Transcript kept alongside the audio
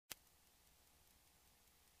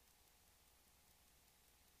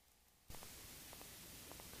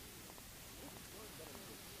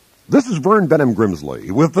This is Vern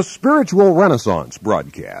Grimsley with the Spiritual Renaissance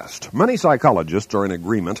broadcast. Many psychologists are in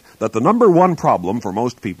agreement that the number one problem for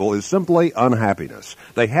most people is simply unhappiness.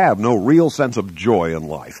 They have no real sense of joy in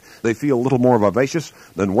life. They feel little more vivacious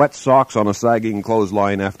than wet socks on a sagging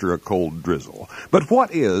clothesline after a cold drizzle. But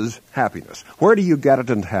what is happiness? Where do you get it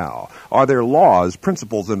and how? Are there laws,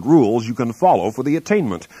 principles, and rules you can follow for the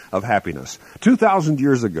attainment of happiness? 2,000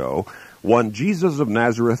 years ago, one Jesus of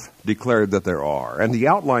Nazareth declared that there are, and he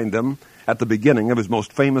outlined them at the beginning of his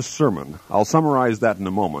most famous sermon. I'll summarize that in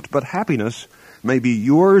a moment. But happiness may be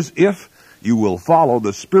yours if you will follow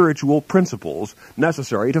the spiritual principles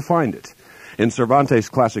necessary to find it. In Cervantes'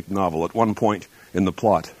 classic novel, at one point in the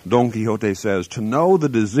plot, Don Quixote says, "To know the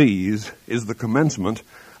disease is the commencement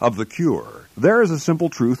of the cure." There is a simple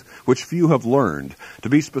truth which few have learned. To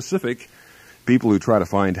be specific, people who try to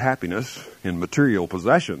find happiness in material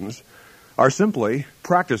possessions are simply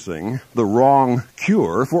practicing the wrong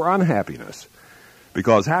cure for unhappiness,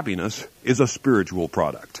 because happiness is a spiritual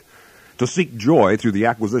product. To seek joy through the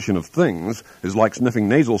acquisition of things is like sniffing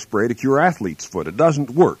nasal spray to cure athlete's foot. It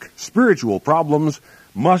doesn't work. Spiritual problems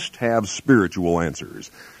must have spiritual answers.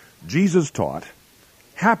 Jesus taught,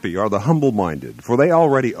 "Happy are the humble-minded, for they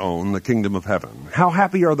already own the kingdom of heaven. How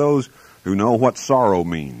happy are those who know what sorrow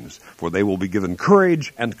means, for they will be given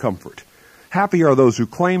courage and comfort. Happy are those who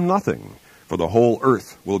claim nothing, for the whole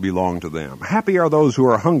earth will belong to them. Happy are those who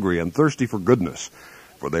are hungry and thirsty for goodness,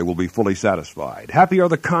 for they will be fully satisfied. Happy are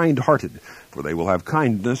the kind-hearted, for they will have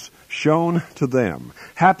kindness shown to them.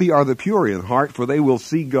 Happy are the pure in heart, for they will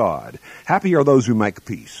see God. Happy are those who make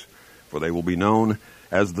peace, for they will be known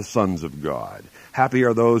as the sons of God. Happy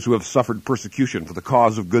are those who have suffered persecution for the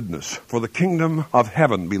cause of goodness, for the kingdom of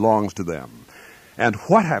heaven belongs to them." And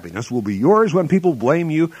what happiness will be yours when people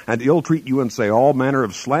blame you and ill-treat you and say all manner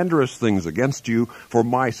of slanderous things against you for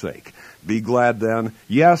my sake? Be glad then.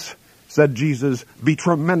 Yes, said Jesus, be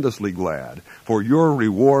tremendously glad, for your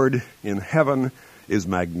reward in heaven is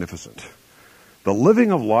magnificent. The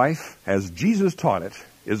living of life, as Jesus taught it,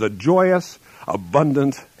 is a joyous,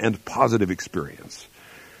 abundant, and positive experience.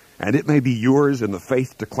 And it may be yours in the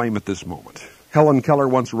faith to claim at this moment. Helen Keller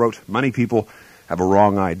once wrote, "Many people have a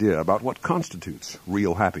wrong idea about what constitutes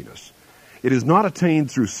real happiness. It is not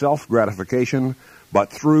attained through self-gratification,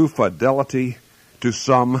 but through fidelity to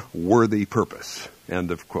some worthy purpose."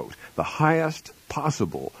 End of quote. The highest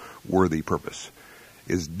possible worthy purpose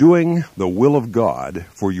is doing the will of God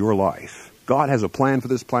for your life. God has a plan for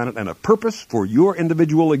this planet and a purpose for your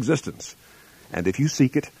individual existence. And if you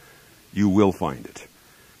seek it, you will find it.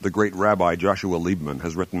 The great Rabbi Joshua Liebman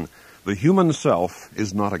has written, "The human self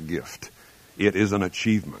is not a gift. It is an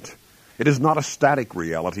achievement. It is not a static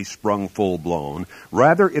reality sprung full-blown.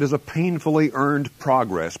 Rather, it is a painfully earned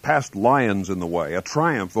progress past lions in the way, a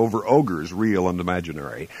triumph over ogres, real and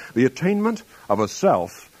imaginary. The attainment of a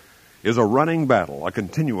self is a running battle, a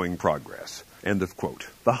continuing progress." End of quote.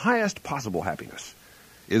 The highest possible happiness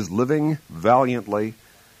is living valiantly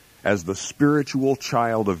as the spiritual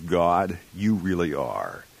child of God you really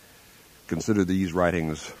are. Consider these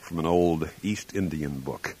writings from an old East Indian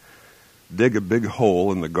book. Dig a big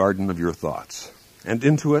hole in the garden of your thoughts, and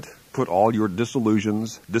into it put all your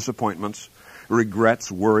disillusions, disappointments, regrets,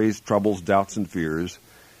 worries, troubles, doubts, and fears,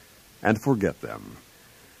 and forget them.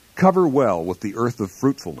 Cover well with the earth of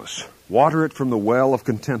fruitfulness. Water it from the well of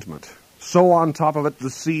contentment. Sow on top of it the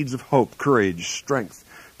seeds of hope, courage, strength,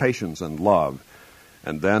 patience, and love.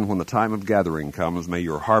 And then, when the time of gathering comes, may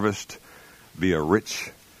your harvest be a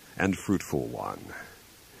rich and fruitful one.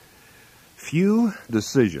 Few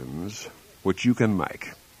decisions which you can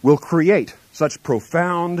make will create such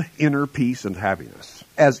profound inner peace and happiness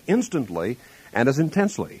as instantly and as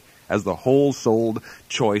intensely as the whole-souled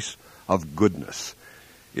choice of goodness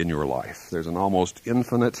in your life. There's an almost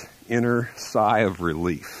infinite inner sigh of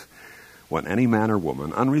relief when any man or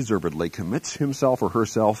woman unreservedly commits himself or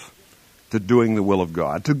herself to doing the will of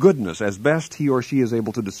God, to goodness as best he or she is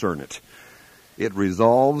able to discern it. It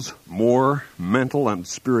resolves more mental and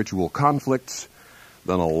spiritual conflicts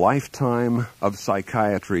than a lifetime of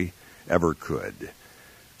psychiatry ever could.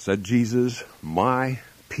 Said Jesus, "My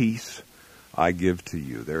peace I give to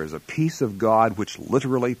you." There is a peace of God which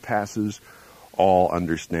literally passes all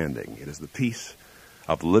understanding. It is the peace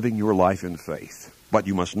of living your life in faith. But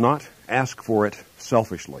you must not ask for it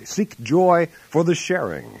selfishly. Seek joy for the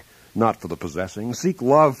sharing, not for the possessing. Seek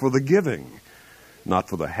love for the giving, not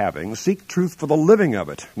for the having. Seek truth for the living of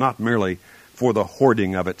it, not merely for the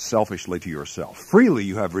hoarding of it selfishly to yourself. Freely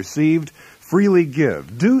you have received, freely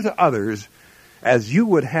give. Do to others as you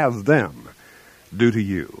would have them do to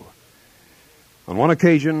you. On one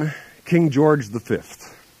occasion, King George V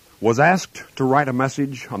was asked to write a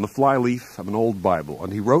message on the flyleaf of an old Bible,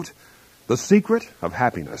 and he wrote, "The secret of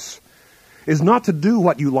happiness is not to do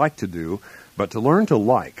what you like to do, but to learn to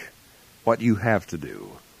like what you have to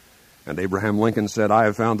do." And Abraham Lincoln said, "I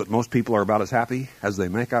have found that most people are about as happy as they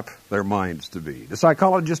make up their minds to be." The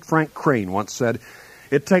psychologist Frank Crane once said,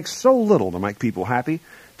 "It takes so little to make people happy,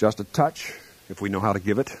 just a touch, if we know how to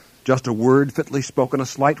give it, just a word fitly spoken, a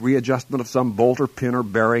slight readjustment of some bolt or pin or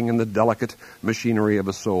bearing in the delicate machinery of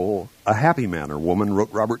a soul. A happy man or woman,"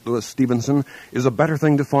 wrote Robert Louis Stevenson, "is a better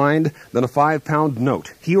thing to find than a 5-pound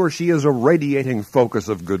note. He or she is a radiating focus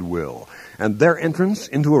of goodwill, and their entrance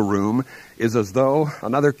into a room is as though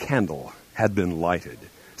another candle had been lighted.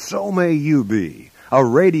 So may you be a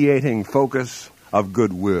radiating focus of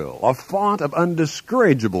goodwill, a font of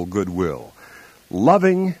undiscourageable goodwill,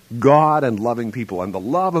 loving God and loving people, and the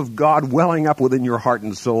love of God welling up within your heart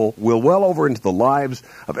and soul will well over into the lives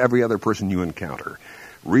of every other person you encounter.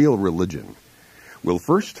 Real religion will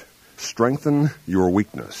first strengthen your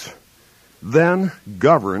weakness, then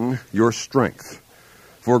govern your strength.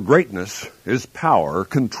 For greatness is power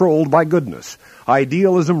controlled by goodness,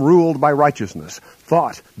 idealism ruled by righteousness,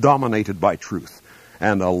 thought dominated by truth,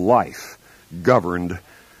 and a life governed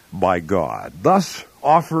by God. Thus,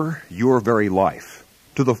 offer your very life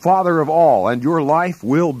to the Father of all, and your life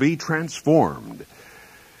will be transformed.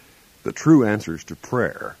 The true answers to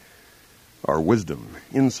prayer are wisdom,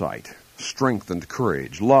 insight, strength and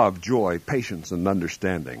courage, love, joy, patience and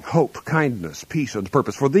understanding, hope, kindness, peace and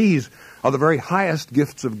purpose. For these are the very highest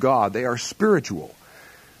gifts of God. They are spiritual.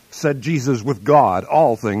 Said Jesus, "With God,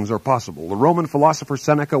 all things are possible." The Roman philosopher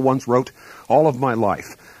Seneca once wrote, "All of my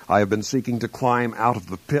life, I have been seeking to climb out of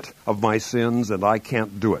the pit of my sins, and I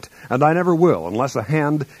can't do it. And I never will unless a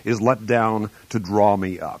hand is let down to draw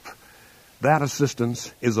me up." That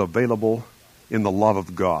assistance is available in the love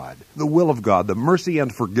of God, the will of God, the mercy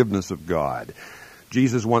and forgiveness of God.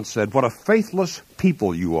 Jesus once said, "What a faithless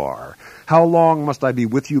people you are. How long must I be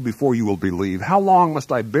with you before you will believe? How long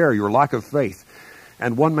must I bear your lack of faith?"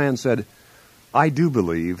 And one man said, "I do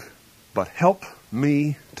believe, but help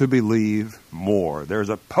me to believe more." There's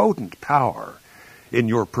a potent power in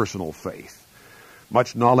your personal faith.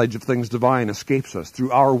 "Much knowledge of things divine escapes us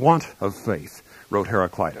through our want of faith," wrote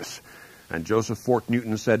Heraclitus. And Joseph Fort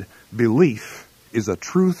Newton said, "Belief is a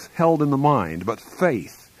truth held in the mind, but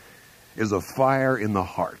faith is a fire in the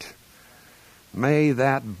heart." May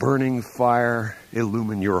that burning fire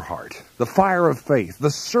illumine your heart. The fire of faith, the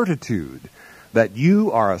certitude that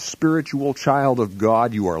you are a spiritual child of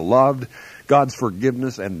God, you are loved, God's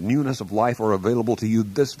forgiveness and newness of life are available to you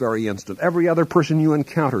this very instant. Every other person you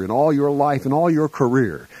encounter in all your life, in all your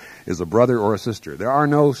career, is a brother or a sister. There are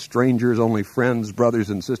no strangers, only friends, brothers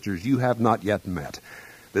and sisters you have not yet met.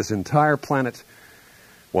 This entire planet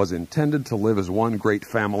was intended to live as one great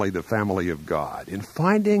family, the family of God. In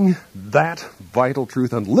finding that vital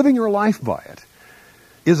truth and living your life by it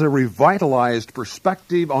is a revitalized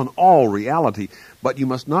perspective on all reality, but you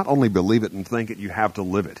must not only believe it and think it, you have to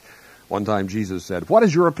live it. One time Jesus said, "What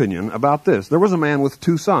is your opinion about this? There was a man with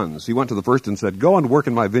 2 sons. He went to the first and said, 'Go and work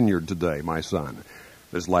in my vineyard today, my son.'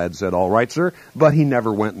 This lad said, 'All right, sir,' but he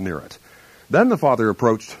never went near it. Then the father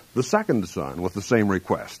approached the second son with the same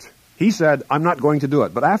request. He said, 'I'm not going to do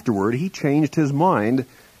it,' but afterward he changed his mind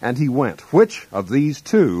and he went. Which of these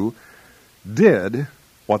 2 did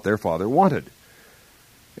what their father wanted?"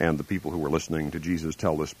 And the people who were listening to Jesus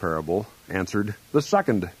tell this parable answered, "The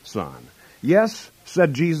second son." "Yes,"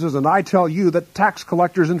 said Jesus, "and I tell you that tax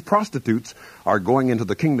collectors and prostitutes are going into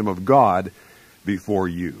the kingdom of God before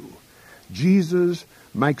you." Jesus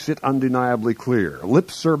makes it undeniably clear. Lip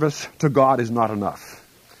service to God is not enough.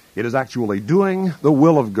 It is actually doing the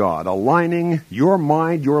will of God, aligning your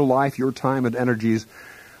mind, your life, your time and energies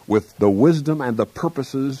with the wisdom and the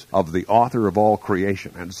purposes of the author of all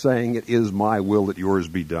creation, and saying, "It is my will that yours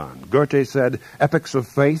be done." Goethe said, "Epics of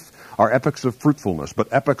faith are epics of fruitfulness, but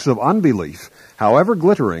epics of unbelief, however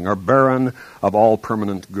glittering, are barren of all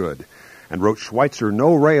permanent good." And wrote Schweitzer,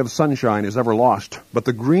 "No ray of sunshine is ever lost, but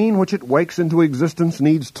the green which it wakes into existence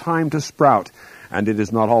needs time to sprout, and it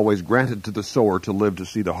is not always granted to the sower to live to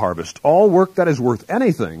see the harvest. All work that is worth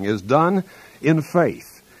anything is done in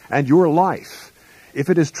faith, and your life, if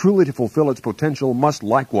it is truly to fulfill its potential, must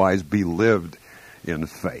likewise be lived in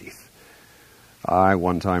faith." I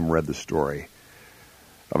one time read the story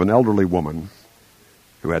of an elderly woman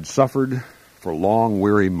who had suffered for long,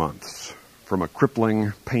 weary months from a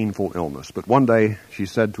crippling, painful illness. But one day she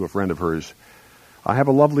said to a friend of hers, "I have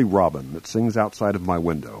a lovely robin that sings outside of my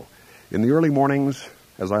window. In the early mornings,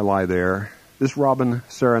 as I lie there, this robin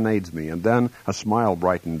serenades me." And then a smile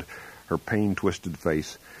brightened her pain-twisted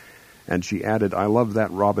face, And she added, I love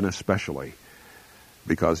that robin especially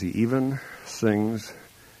because he even sings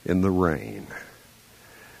in the rain.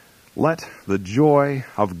 Let the joy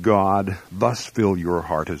of God thus fill your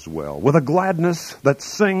heart as well, with a gladness that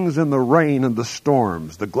sings in the rain and the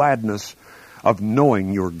storms, the gladness of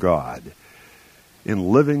knowing your God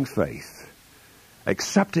in living faith,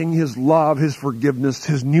 accepting His love, His forgiveness,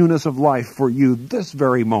 His newness of life for you this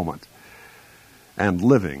very moment, and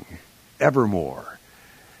living evermore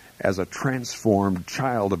as a transformed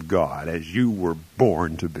child of God as you were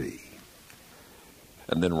born to be.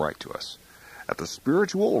 And then write to us at the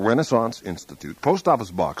Spiritual Renaissance Institute, Post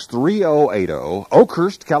Office Box 3080,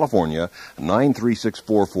 Oakhurst, California,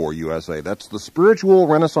 93644 USA. That's the Spiritual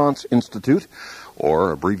Renaissance Institute,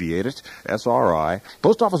 or abbreviate it, SRI,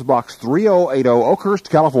 Post Office Box 3080, Oakhurst,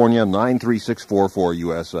 California, 93644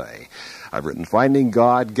 USA. I've written Finding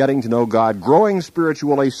God, Getting to Know God, Growing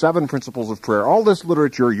Spiritually, 7 Principles of Prayer. All this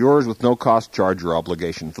literature, yours with no cost, charge, or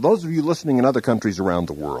obligation. For those of you listening in other countries around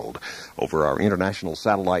the world, over our international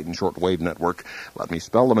satellite and shortwave network, let me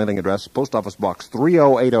spell the mailing address, Post Office Box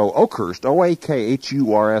 3080, Oakhurst, Oakhurst,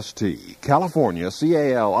 California, California,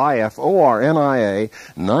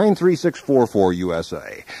 93644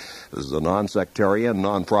 USA. This is a non-sectarian,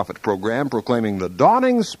 non-profit program proclaiming the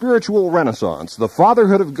dawning spiritual renaissance, the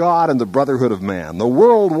fatherhood of God and the brotherhood of man, the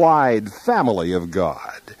worldwide family of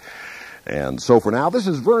God. And so for now, this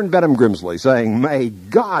is Vern Grimsley saying, may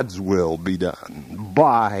God's will be done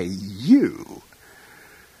by you.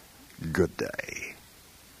 Good day.